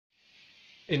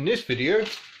In this video,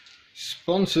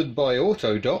 sponsored by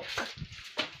Autodoc,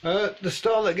 the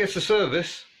Starlet gets a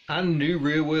service and new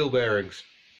rear wheel bearings.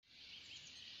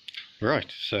 Right,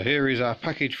 so here is our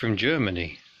package from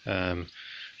Germany,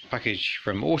 package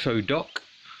from Autodoc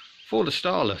for the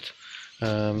Starlet.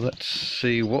 Let's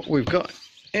see what we've got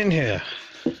in here.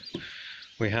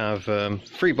 We have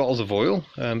 3 bottles of oil.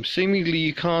 Seemingly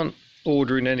you can't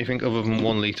order in anything other than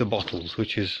 1 litre bottles,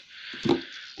 which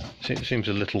seems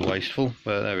a little wasteful,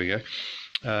 but there we go.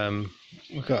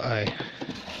 We've got a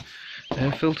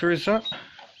air filter, is that?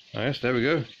 Oh, yes, there we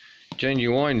go.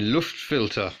 Genuine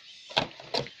Luftfilter.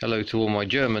 Hello to all my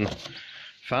German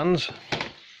fans.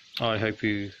 I hope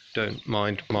you don't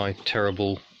mind my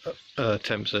terrible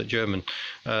attempts at German.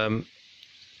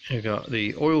 You've got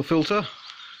the oil filter.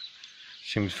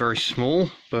 Seems very small,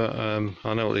 but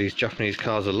I know what these Japanese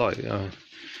cars are like.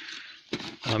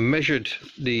 I measured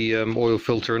the oil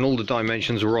filter and all the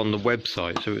dimensions were on the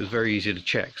website, so it was very easy to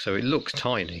check. So it looks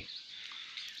tiny,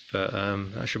 but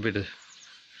that should be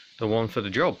the one for the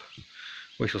job.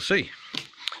 We shall see.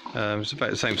 It's about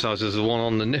the same size as the one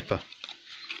on the nipper.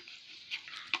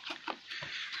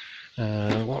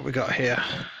 What have we got here?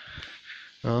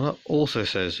 Well, that also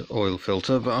says oil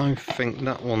filter, but I think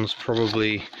that one's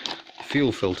probably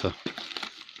fuel filter.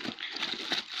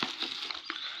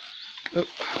 Oh.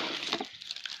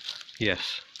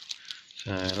 Yes,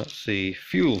 so that's the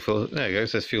fuel filter. There you go, it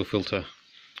says fuel filter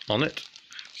on it,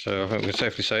 so I think we can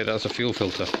safely say that's a fuel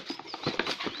filter.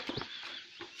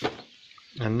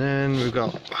 And then we've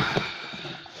got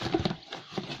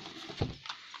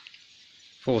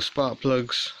 4 spark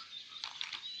plugs,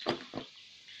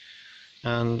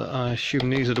 and I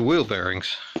assume these are the wheel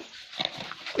bearings.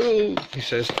 Oh, he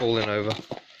says, falling over.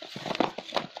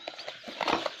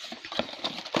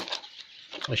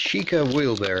 Ashika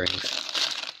wheel bearings.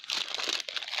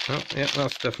 Oh, yeah,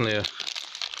 that's definitely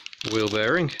a wheel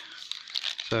bearing.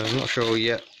 So I'm not sure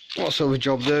yet what sort of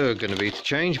job they're going to be to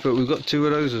change, but we've got 2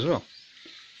 of those as well.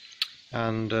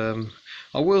 And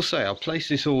I will say I placed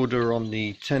this order on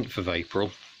the 10th of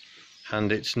April, and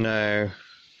it's now,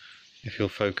 if you'll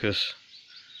focus,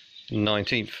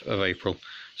 19th of April.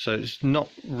 So it's not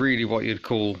really what you'd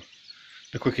call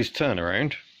the quickest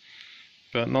turnaround,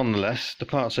 but nonetheless the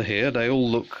parts are here. They all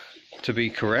look to be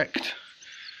correct,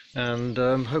 and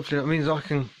hopefully that means I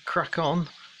can crack on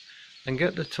and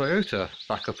get the Toyota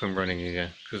back up and running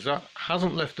again, because that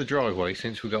hasn't left the driveway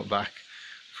since we got back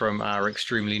from our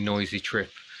extremely noisy trip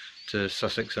to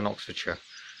Sussex and Oxfordshire,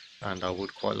 and I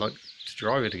would quite like to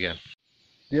drive it again.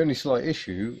 The only slight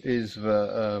issue is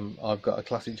that I've got a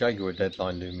classic Jaguar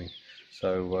deadline looming.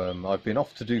 So I've been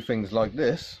off to do things like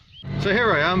this. So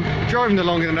here I am, driving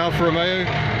along in an Alfa Romeo,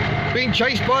 being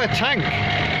chased by a tank.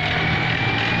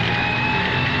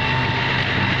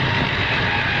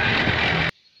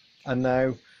 And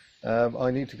now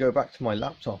I need to go back to my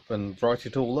laptop and write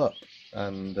it all up.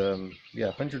 And yeah,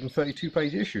 132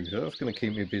 page issue, so that's going to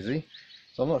keep me busy.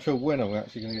 So I'm not sure when I'm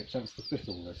actually going to get a chance to fit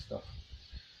all this stuff.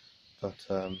 But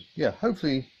yeah,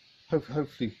 hopefully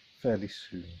fairly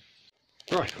soon.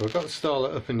 Right, well, I've got the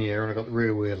Starlet up in the air and I've got the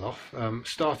rear wheel off.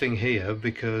 Starting here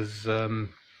because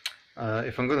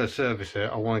if I'm going to service it,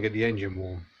 I want to get the engine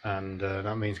warm, and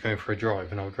that means going for a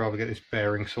drive, and I would rather get this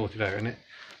bearing sorted out. And I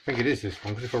think it is this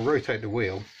one, because if I rotate the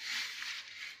wheel,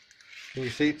 can you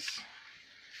see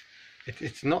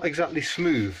it's not exactly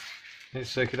smooth in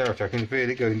its circularity. I can feel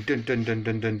it going dun dun dun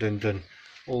dun dun dun dun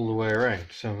all the way around.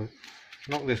 So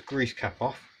knock this grease cap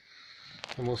off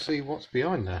and we'll see what's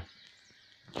behind there.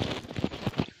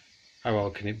 How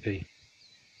old can it be?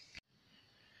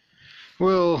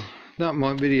 Well, that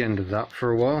might be the end of that for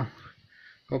a while.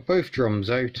 Got both drums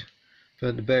out,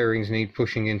 but the bearings need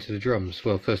pushing into the drums.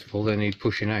 Well, first of all, they need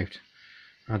pushing out.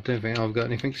 I don't think I've got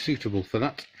anything suitable for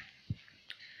that.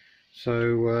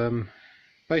 So,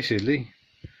 basically,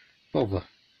 bother.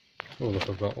 Oh look,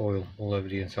 I've got oil all over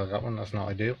the inside of that one. That's not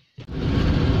ideal.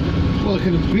 Well, there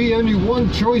can be only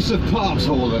one choice of parts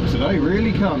hauler today,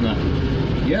 really, can't there?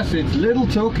 Yes, it's Little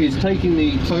Tuck is taking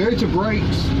the Toyota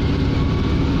brakes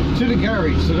to the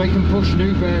garage so they can push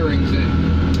new bearings in.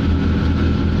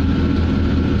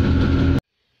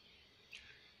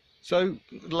 So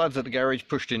the lads at the garage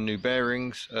pushed in new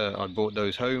bearings. I brought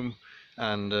those home,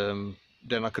 and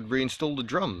then I could reinstall the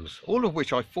drums, all of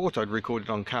which I thought I'd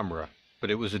recorded on camera, but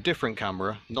it was a different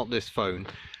camera, not this phone,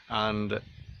 and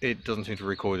it doesn't seem to have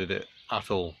recorded it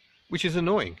at all, which is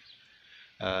annoying.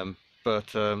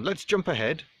 But let's jump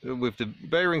ahead with the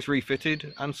bearings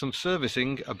refitted and some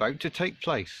servicing about to take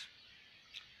place.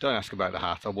 Don't ask about the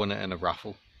hat, I won it in a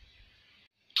raffle.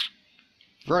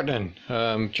 Right then,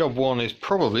 job one is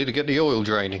probably to get the oil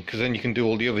draining, because then you can do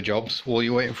all the other jobs while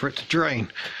you're waiting for it to drain.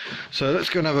 So let's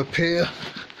go and have a peer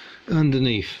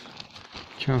underneath.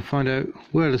 Try and find out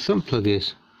where the sump plug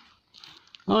is.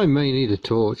 I may need a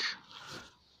torch.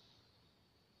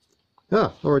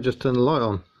 Ah, or I just turn the light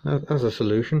on. That's a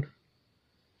solution.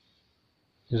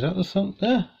 Is that the sump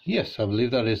there? Yes, I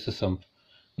believe that is the sump.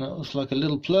 That looks like a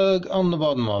little plug on the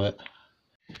bottom of it.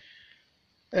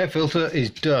 Air filter is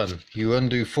done. You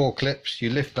undo 4 clips, you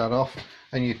lift that off,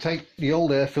 and you take the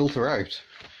old air filter out.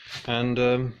 And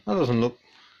that doesn't look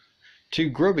too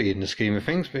grubby in the scheme of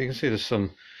things, but you can see there's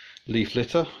some leaf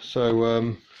litter.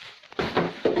 So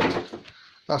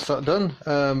that's that done.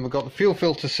 We've got the fuel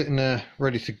filter sitting there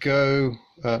ready to go.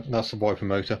 That's the wiper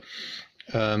motor.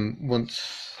 I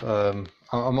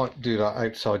might do that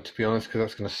outside, to be honest, because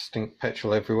that's going to stink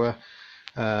petrol everywhere.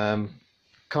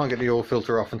 Can't get the oil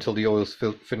filter off until the oil's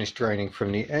finished draining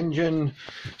from the engine,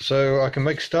 so I can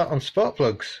make a start on spark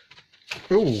plugs.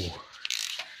 Ooh,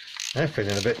 they're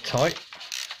feeling a bit tight.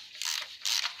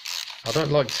 I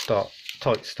don't like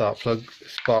tight spark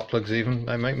plugs even.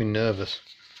 They make me nervous.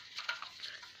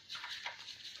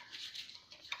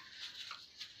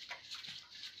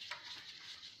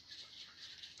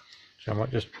 So I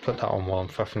might just put that on while I'm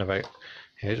faffing about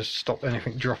here, just to stop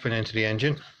anything dropping into the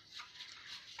engine.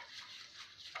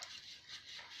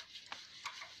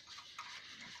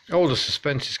 Oh, the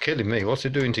suspense is killing me. What's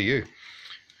it doing to you?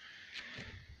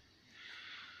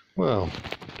 Well,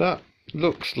 that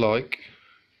looks like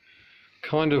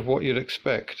kind of what you'd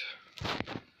expect.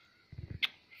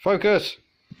 Focus!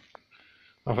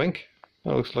 I think.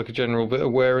 That looks like a general bit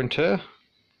of wear and tear.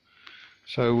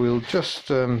 So we'll just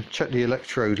check the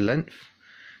electrode length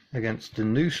against the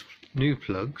new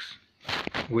plugs,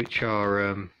 which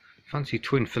are fancy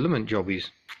twin filament jobbies.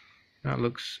 That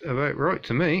looks about right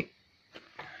to me.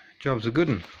 Job's a good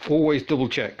one. Always double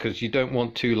check, because you don't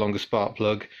want too long a spark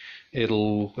plug.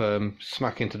 It'll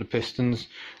smack into the pistons,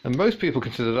 and most people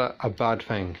consider that a bad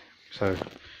thing. So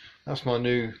that's my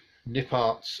new Nip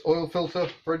Arts oil filter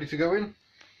ready to go in.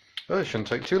 Oh, it shouldn't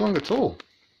take too long at all.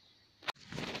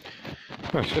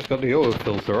 I've just got the oil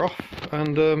filter off,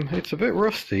 and it's a bit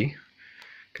rusty,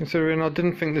 considering I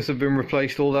didn't think this had been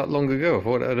replaced all that long ago. I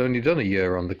thought it had only done a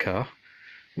year on the car.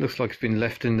 It looks like it's been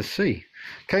left in the sea.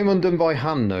 Came undone by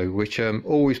hand though, which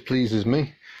always pleases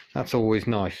me. That's always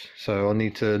nice. So I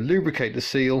need to lubricate the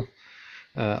seal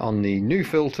on the new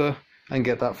filter and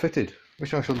get that fitted,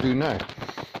 which I shall do now.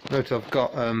 Note I've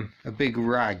got a big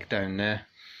rag down there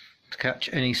to catch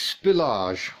any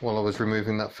spillage while I was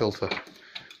removing that filter.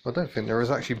 I don't think there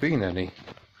has actually been any,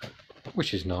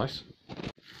 which is nice.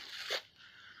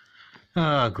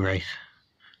 Ah, great.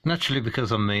 Naturally,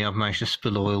 because of me, I've managed to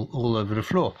spill oil all over the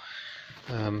floor.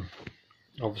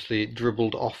 Obviously it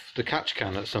dribbled off the catch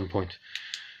can at some point.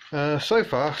 So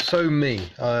far, so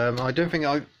me. I don't think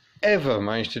I've ever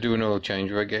managed to do an oil change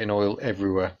without getting oil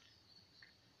everywhere.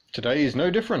 Today is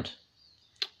no different.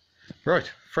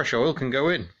 Right, fresh oil can go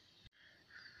in.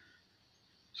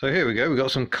 So here we go, we've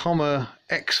got some Comma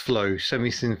X-Flow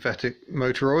semi-synthetic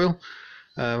motor oil.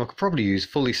 I could probably use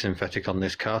fully synthetic on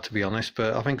this car, to be honest,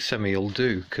 but I think semi will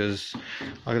do, because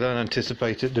I don't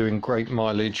anticipate it doing great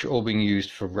mileage or being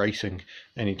used for racing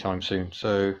anytime soon.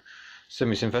 So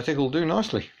semi-synthetic will do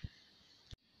nicely.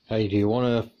 Hey, do you want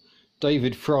a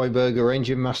David Freiberger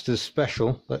Engine Masters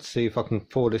special? Let's see if I can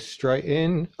pour this straight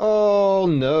in. Oh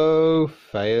no,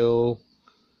 fail.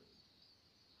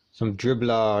 Some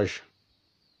dribblage.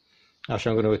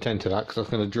 Actually, I'm going to attend to that, because that's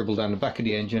going to dribble down the back of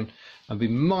the engine and be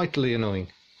mightily annoying.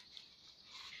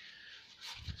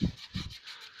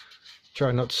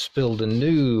 Try not to spill the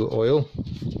new oil.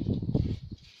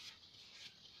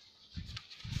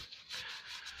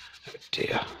 Oh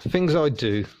dear, things I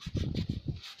do.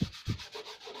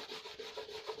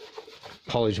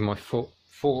 Polish my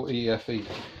 4EFE.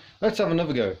 Let's have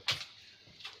another go.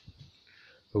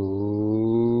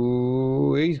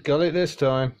 Ooh, he's got it this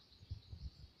time.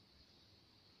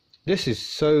 This is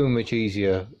so much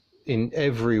easier in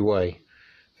every way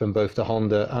from both the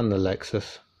Honda and the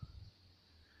Lexus.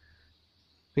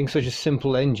 Being such a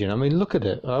simple engine, I mean, look at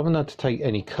it. I haven't had to take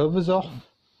any covers off.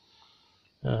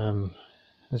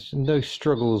 There's no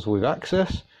struggles with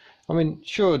access. I mean,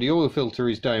 sure, the oil filter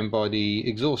is down by the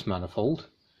exhaust manifold,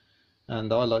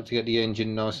 and I like to get the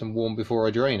engine nice and warm before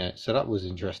I drain it, so that was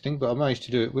interesting, but I managed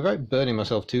to do it without burning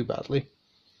myself too badly.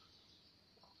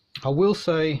 I will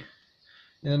say,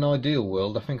 in an ideal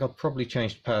world, I think I'll probably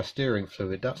change the power steering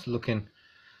fluid. That's looking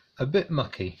a bit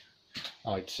mucky,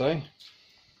 I'd say.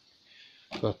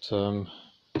 But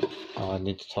I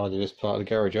need to tidy this part of the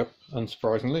garage up,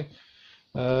 unsurprisingly.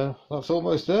 That's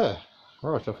almost there.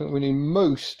 Right, I think we need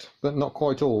most, but not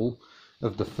quite all,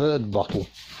 of the third bottle.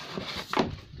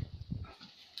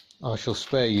 I shall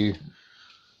spare you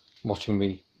watching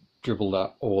me dribble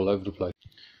that all over the place.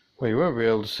 Well, you won't be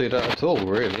able to see that at all,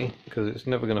 really, because it's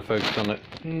never going to focus on it.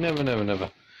 Never, never, never.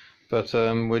 But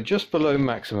we're just below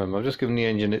maximum. I've just given the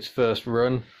engine its first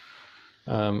run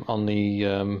on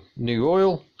the new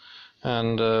oil,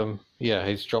 and yeah,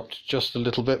 it's dropped just a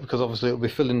little bit because obviously it'll be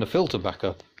filling the filter back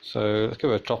up. So let's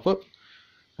give it a top up,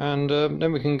 and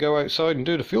then we can go outside and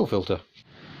do the fuel filter.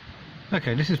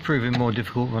 Okay, this is proving more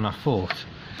difficult than I thought,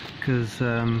 because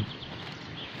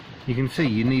you can see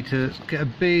you need to get a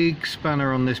big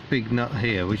spanner on this big nut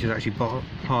here, which is actually part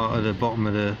of the bottom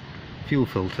of the fuel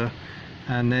filter,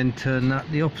 and then turn that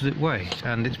the opposite way,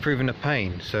 and it's proving a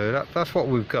pain. So that's what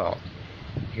we've got.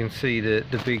 You can see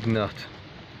the big nut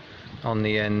on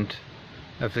the end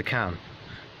of the can,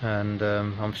 and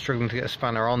I'm struggling to get a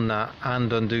spanner on that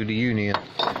and undo the union.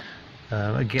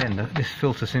 Again, this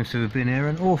filter seems to have been here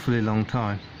an awfully long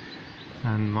time,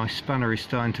 and my spanner is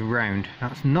starting to round.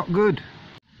 That's not good.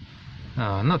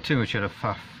 Not too much of a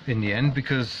faff in the end,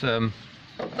 because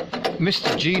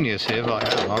Mr. Genius here, like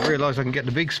I realised I can get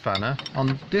the big spanner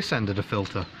on this end of the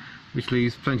filter, which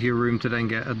leaves plenty of room to then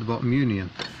get at the bottom union.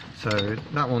 So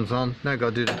that one's on. Now I've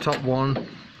got to do the top one,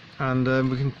 and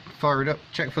we can fire it up,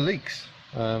 check for leaks.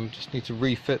 Just need to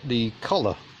refit the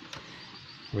collar,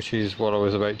 which is what I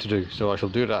was about to do, so I shall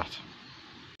do that.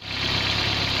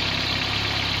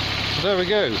 So there we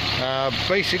go, our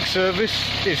basic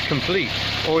service is complete.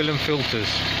 Oil and filters.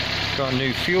 Got a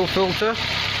new fuel filter.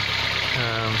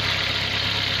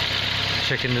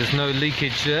 Checking there's no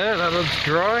leakage there, that looks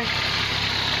dry.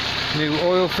 New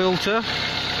oil filter,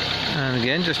 and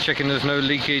again just checking there's no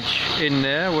leakage in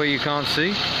there where you can't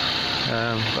see.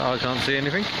 But I can't see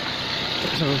anything.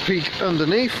 Let's have a peek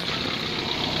underneath.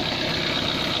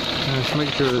 Let's make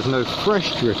sure there's no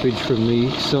fresh drippage from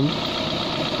the sump.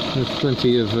 There's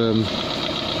plenty of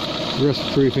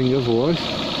rust proofing otherwise.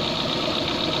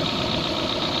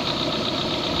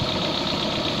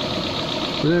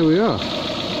 So there we are.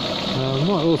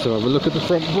 Might also have a look at the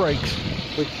front brakes,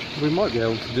 which we might be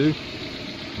able to do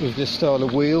with this style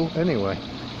of wheel anyway.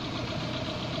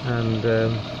 And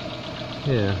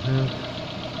yeah,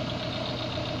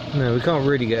 no, we can't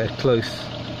really get a close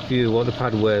view of what the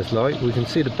pad wear's like. We can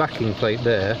see the backing plate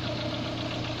there,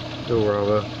 or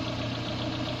rather,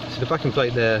 see the backing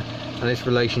plate there and its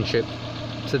relationship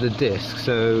to the disc.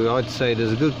 So I'd say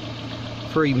there's a good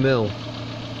 3 mil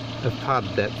of pad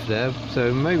depth there,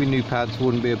 so maybe new pads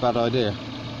wouldn't be a bad idea,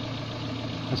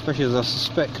 especially as I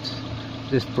suspect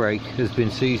this brake has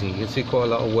been seasoned. You can see quite a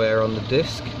lot of wear on the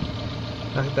disc.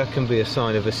 That can be a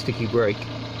sign of a sticky brake.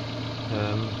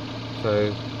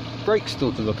 So brakes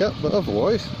still to look at, but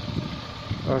otherwise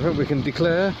I think we can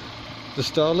declare the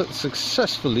Starlet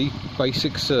successfully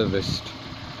basic serviced.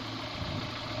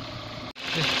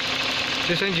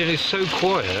 This engine is so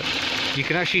quiet you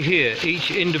can actually hear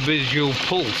each individual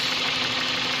pulse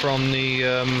from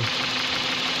the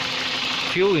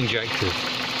fuel injector.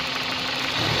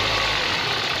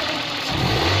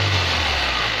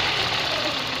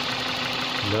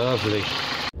 Lovely.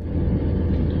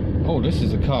 Oh, this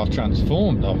is a car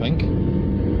transformed, I think.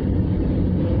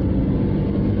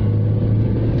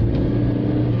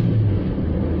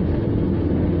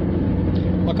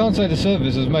 I can't say the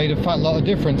service has made a fat lot of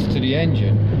difference to the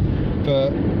engine,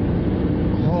 but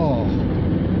oh,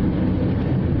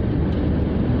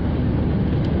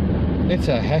 it's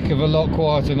a heck of a lot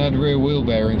quieter than the rear wheel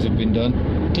bearings have been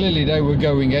done. Clearly they were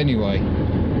going anyway,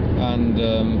 and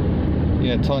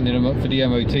yeah, tightening them up for the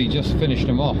MOT, just finished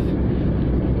them off.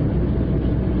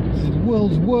 This is the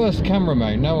world's worst camera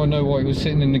mount. Now I know why it was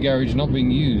sitting in the garage not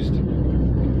being used.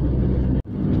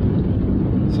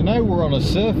 So now we're on a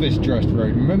surface dressed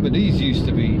road. Remember, these used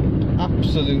to be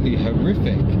absolutely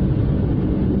horrific,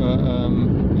 but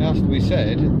it has to be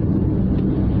said,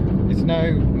 it's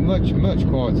now much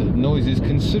quieter. The noise is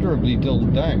considerably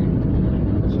dulled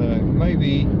down, so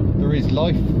maybe there is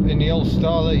life in the old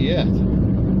Starlet yet.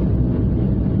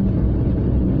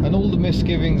 And all the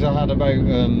misgivings I had about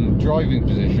driving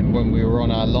position when we were on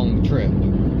our long trip,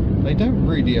 they don't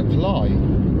really apply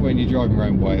when you're driving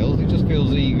around Wales. It just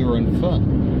feels eager and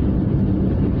fun.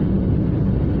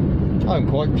 I'm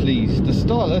quite pleased. The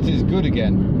Starlet is good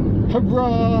again.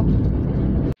 Hurrah!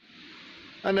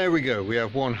 And there we go. We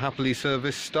have one happily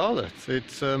serviced Starlet.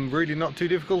 It's really not too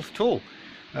difficult at all.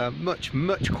 Much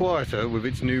quieter with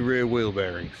its new rear wheel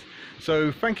bearings.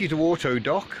 So thank you to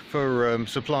Autodoc for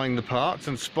supplying the parts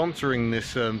and sponsoring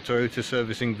this Toyota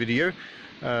servicing video.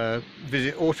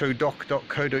 visit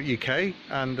autodoc.co.uk,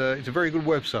 and it's a very good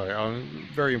website. I'm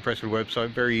very impressed with the website.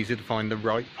 Very easy to find the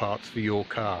right parts for your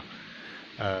car.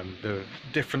 There are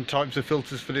different types of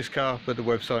filters for this car, but the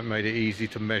website made it easy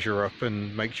to measure up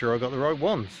and make sure I got the right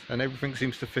ones, and everything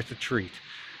seems to fit a treat.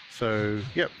 So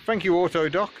yeah, thank you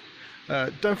Autodoc.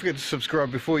 Don't forget to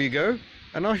subscribe before you go,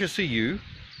 and I shall see you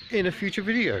in a future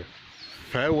video.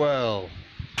 Farewell.